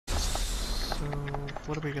So,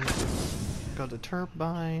 what are we gonna do? Go to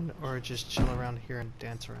Turbine, or just chill around here and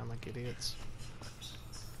dance around like idiots?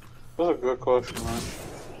 That's a good question, man.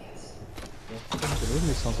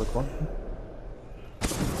 Absolutely sounds like one.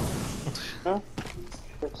 Yeah, I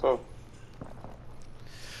think so.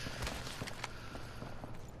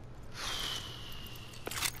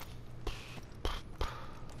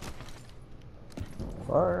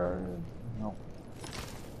 Fire. No.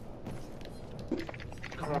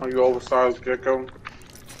 Come on, you oversized gecko.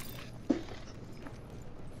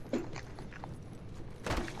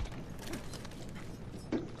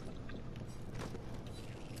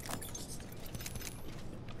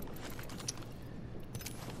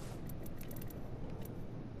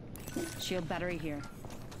 Shield battery here.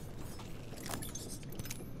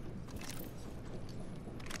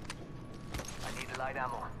 I need light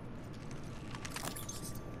ammo.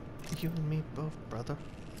 You and me both, brother.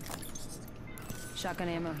 Shotgun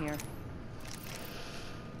ammo here.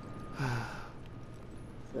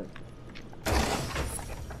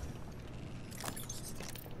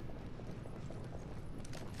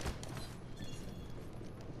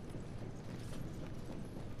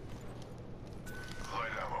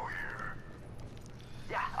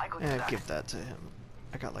 Yeah, I could do Yeah, that. give that to him.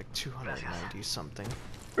 I got like 290 something.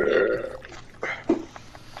 Good,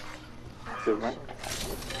 man.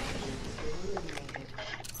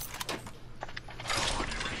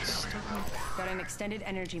 Got an extended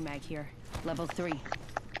energy mag here. Level 3.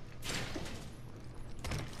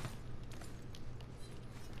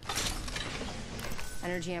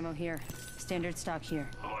 Energy ammo here. Standard stock here.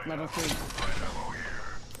 Level 3.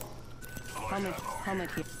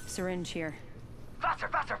 Helmet here. Syringe here. Faster,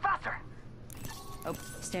 faster, faster! Oh,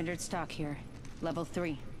 standard stock here. Level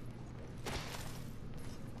 3.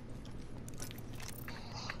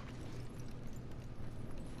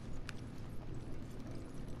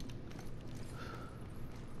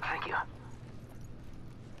 Thank you.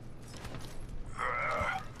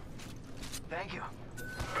 Thank you.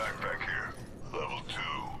 Backpack here. Level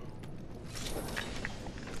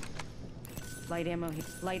 2. Light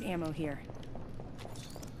ammo here.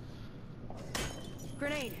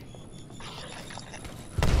 Grenade!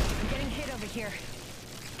 I'm getting hit over here.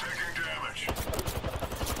 Taking damage.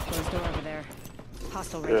 Closed door over there.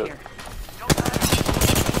 Hostile right Yeah. here.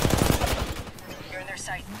 You're in their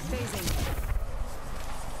sight. Phasing.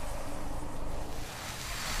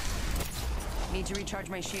 Need to recharge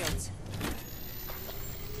my shields.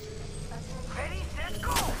 Ready, set,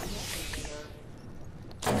 go!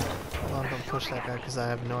 Hold on, don't push that guy because I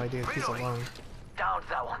have no idea if he's alone. Down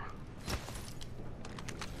that one.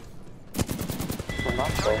 We're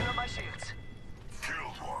not so. Charging up my shields.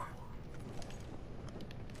 Killed one.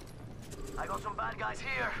 I got some bad guys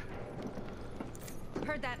here.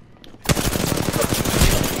 Heard that.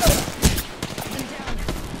 I'm down.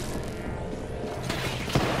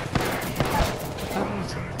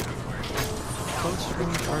 Close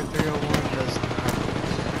range R301 does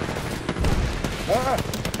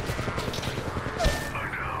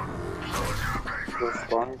Good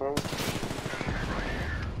spawn, bro.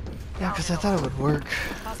 Yeah, because I thought it would work.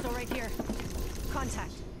 Hostile right here.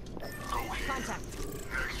 Contact. Contact.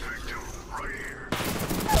 Next victim, right here.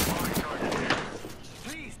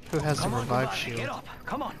 Please. Who has a Come on, revive compadre, shield? Get up.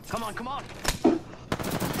 Come on, come on, come on.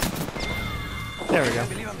 There we I go. can't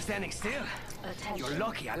believe I'm standing still. You're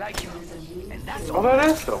lucky, I like you. And that's Oh, all. that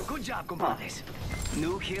is so. Good job, compadres.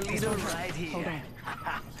 New kill leader right here.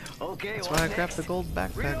 Okay, That's why I grabbed the gold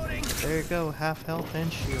backpack. There you go, half health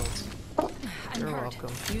and shields. I'm You're hurt.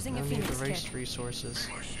 welcome. Using No a need to Phoenix waste kit. resources.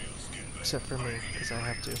 Except for me, because I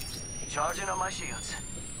have to. Charging on my shields.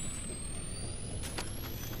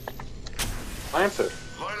 Answer.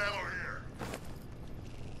 Light ammo here.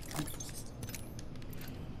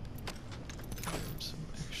 Some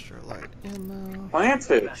extra light ammo. Plant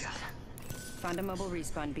it. Gracias. Found a mobile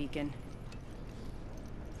respawn beacon.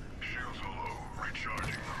 Shields are low.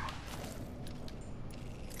 Recharging them.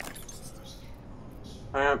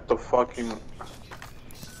 Plant the fucking.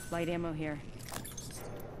 Light ammo here.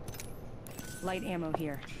 Light ammo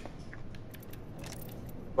here.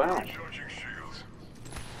 Wow. Recharging shields.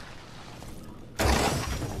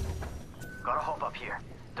 Gotta hop up here.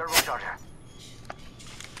 Turbocharger.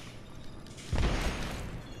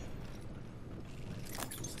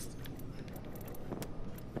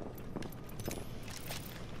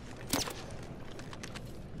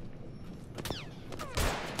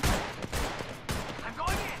 I'm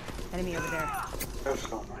going in. Enemy over there. This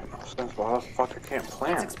don't make no sense. Why the fuck I can't Let's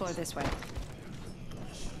plant? explore this way.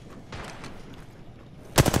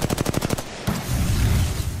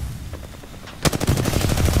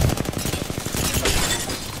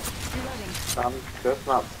 Reloading. just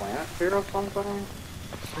not plant here or something?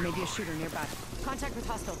 There may be a shooter nearby. Contact with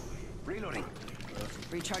hostile. Reloading.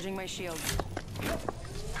 Recharging my shield.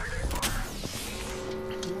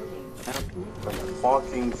 The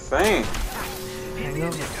fucking thing. Hang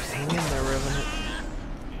over. Hang in there, Revenant.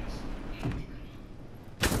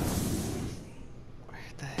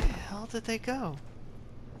 Where the hell did they go?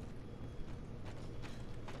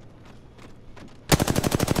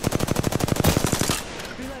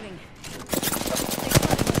 Reloading.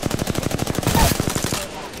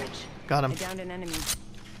 Got I him. downed an enemy.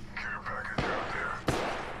 Care package out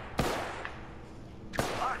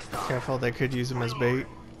there. Careful, they could use him as bait.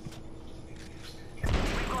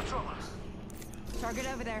 Target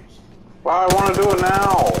over there. Why I want to do it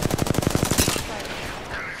now?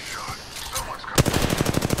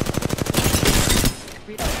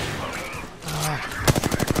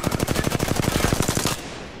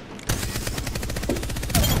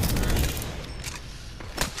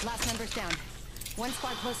 Last member's down. One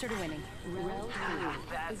squad closer to winning.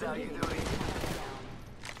 That's how you do it.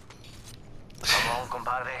 Come on,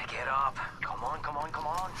 compadre, get up. Come on, come on, come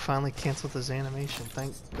on. Finally canceled his animation,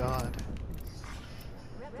 thank God.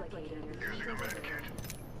 Using a med kit.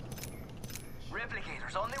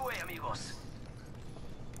 Replicators on the way, amigos.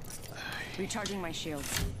 Recharging my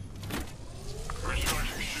shields.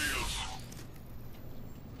 Recharging shields.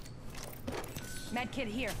 Medkit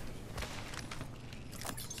here.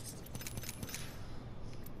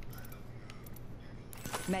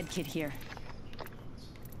 Medkit here.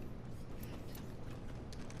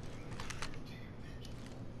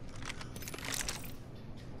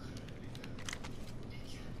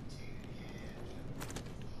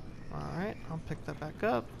 Alright, I'll pick that back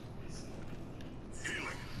up.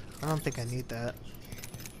 I don't think I need that.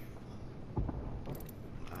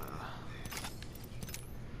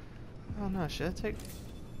 Oh no, should I take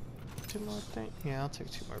 2 more things? Yeah, I'll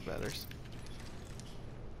take 2 more batters.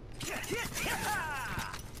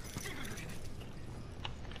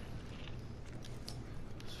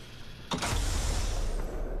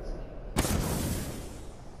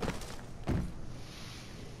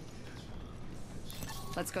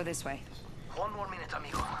 Let's go this way. 1 more minute,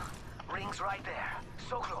 amigo. Ring's right there.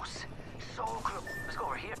 So close. So close. Let's go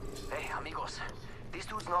over here. Hey, amigos. This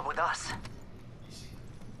dude's not with us.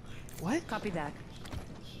 What? Copy that.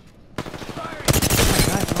 Oh my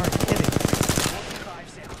God, you aren't kidding. 5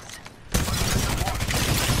 seconds.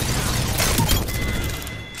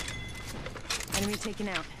 Enemy taken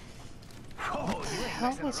out. What the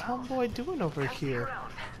hell was homeboy doing over here?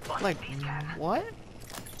 Like, what?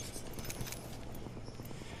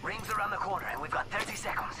 Rings around the corner, and we've got 30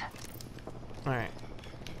 seconds. Alright.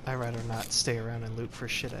 I'd rather not stay around and loot for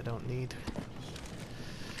shit I don't need.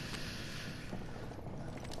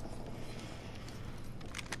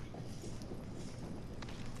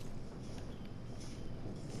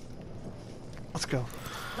 Let's go.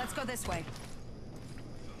 Let's go this way.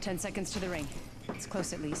 10 seconds to the ring. It's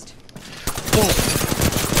close at least.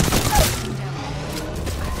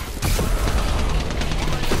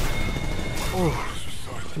 Oh,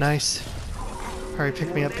 nice. Hurry,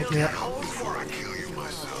 pick me up, pick me up. Before I kill you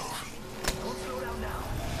myself. Don't slow down now.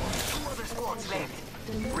 2 other squads left.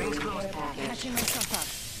 Rings close. Catching myself up.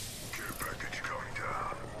 Care package coming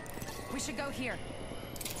down. We should go here.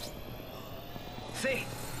 See?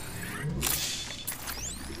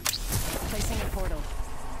 Placing a portal.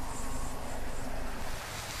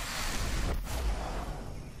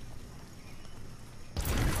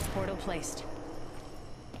 Portal placed.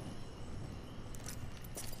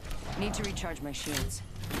 Need to recharge my shields.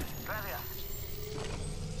 Gracias.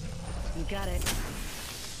 You got it.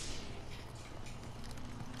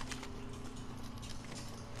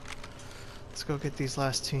 Let's go get these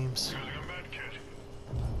last teams. Using a med kit.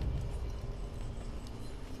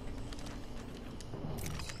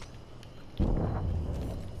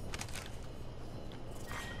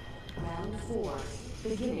 Round 4.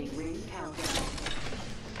 Beginning ring countdown.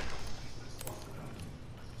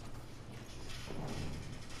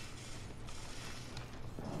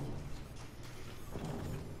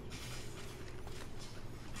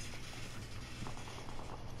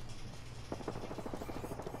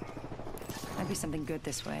 Might be something good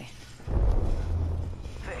this way.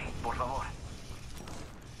 Hey, por favor.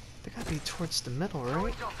 They gotta be towards the middle, right?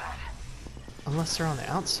 Wait, jump pad. Unless they're on the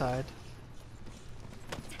outside.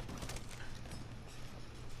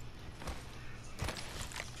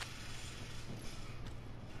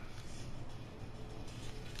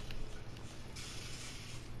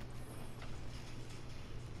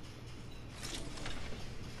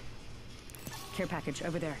 Care package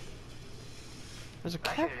over there. There's a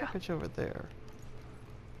care package over there.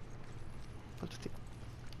 if the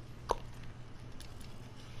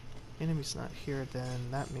enemy's not here,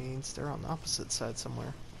 then that means they're on the opposite side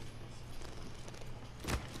somewhere.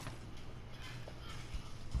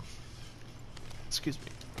 Excuse me.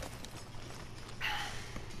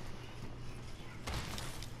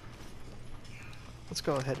 Let's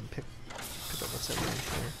go ahead and pick up what's happening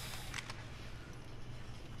here.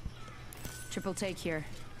 Triple take here.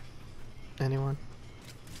 Anyone?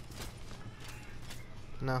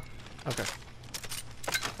 No? Okay.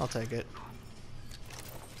 I'll take it.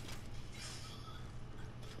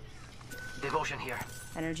 Devotion here.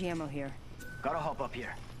 Energy ammo here. Gotta hop up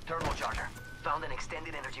here. Turbocharger. Found an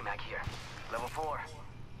extended energy mag here. Level 4.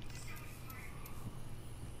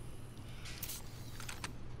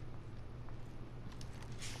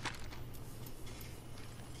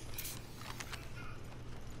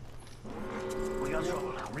 We got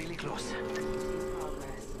trouble. Really close.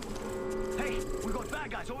 Hey, we got bad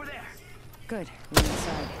guys over there. Good. We're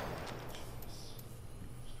inside.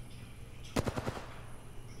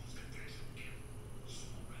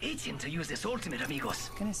 Itching to use this ultimate, amigos.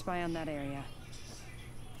 Gonna spy on that area.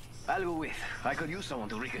 I'll go with. I could use someone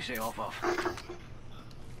to ricochet off of.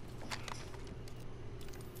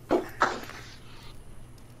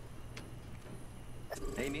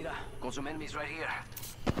 Hey, mira, got some enemies right here.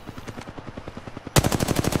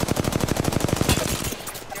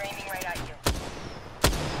 They're aiming right at you.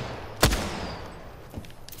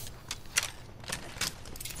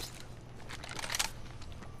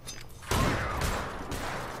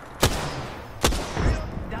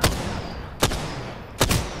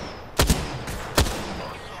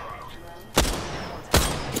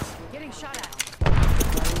 Getting shot at.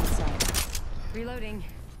 Right inside. Reloading.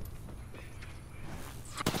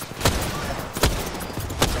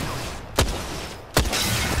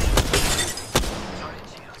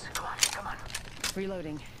 Come on.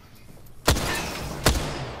 Reloading.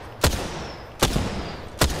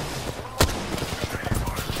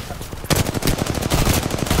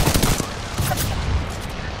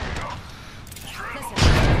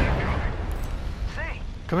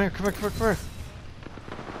 Come here, come here, come here, come here.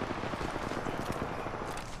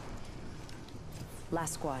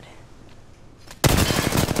 Last squad. I'm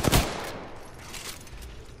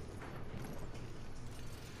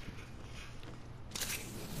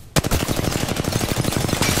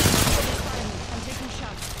taking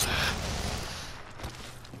shots.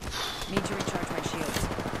 Need to recharge my shields.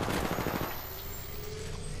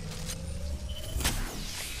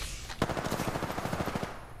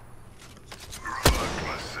 Revive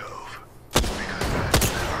myself. Because that's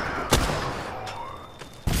never happened before.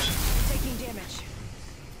 Taking damage.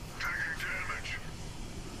 Taking damage.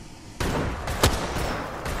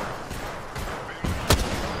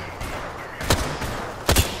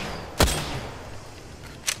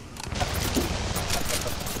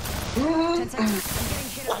 Ten seconds. I'm getting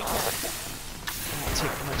hit over here. Don't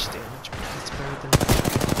take much damage, but it's better than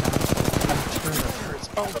turn that hurts.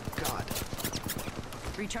 Oh god.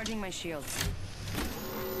 Recharging my shields.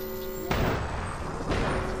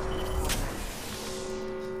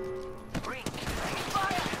 Ring.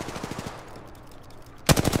 Fire!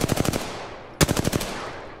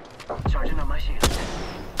 Charging on my shield. They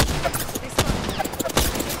spotted me.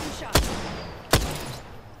 Taking shots.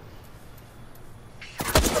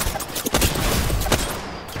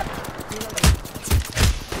 Reloading.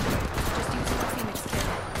 Just using the Phoenix kit.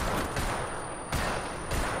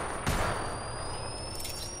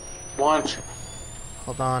 Lunch.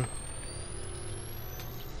 Hold on.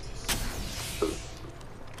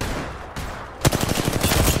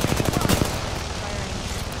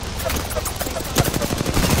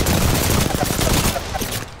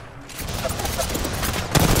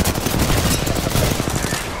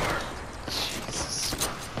 Jesus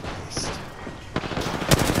Christ.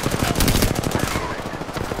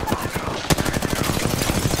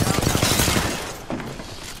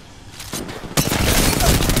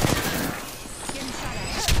 Getting shot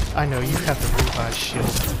at. I know you have the revive shield.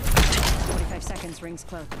 45 seconds. Rings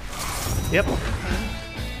close. Yep. Down.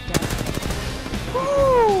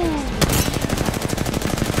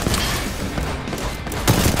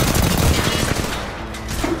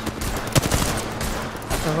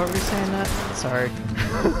 So what were we saying that? Sorry.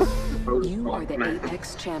 You are the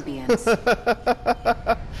Apex champions.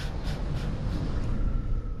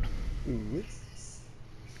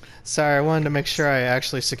 Sorry, I wanted to make sure I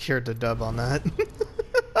actually secured the dub on that.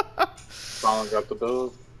 Finally got the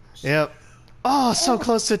dub. Yep. Oh, so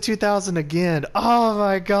close to 2,000 again. Oh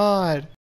my god.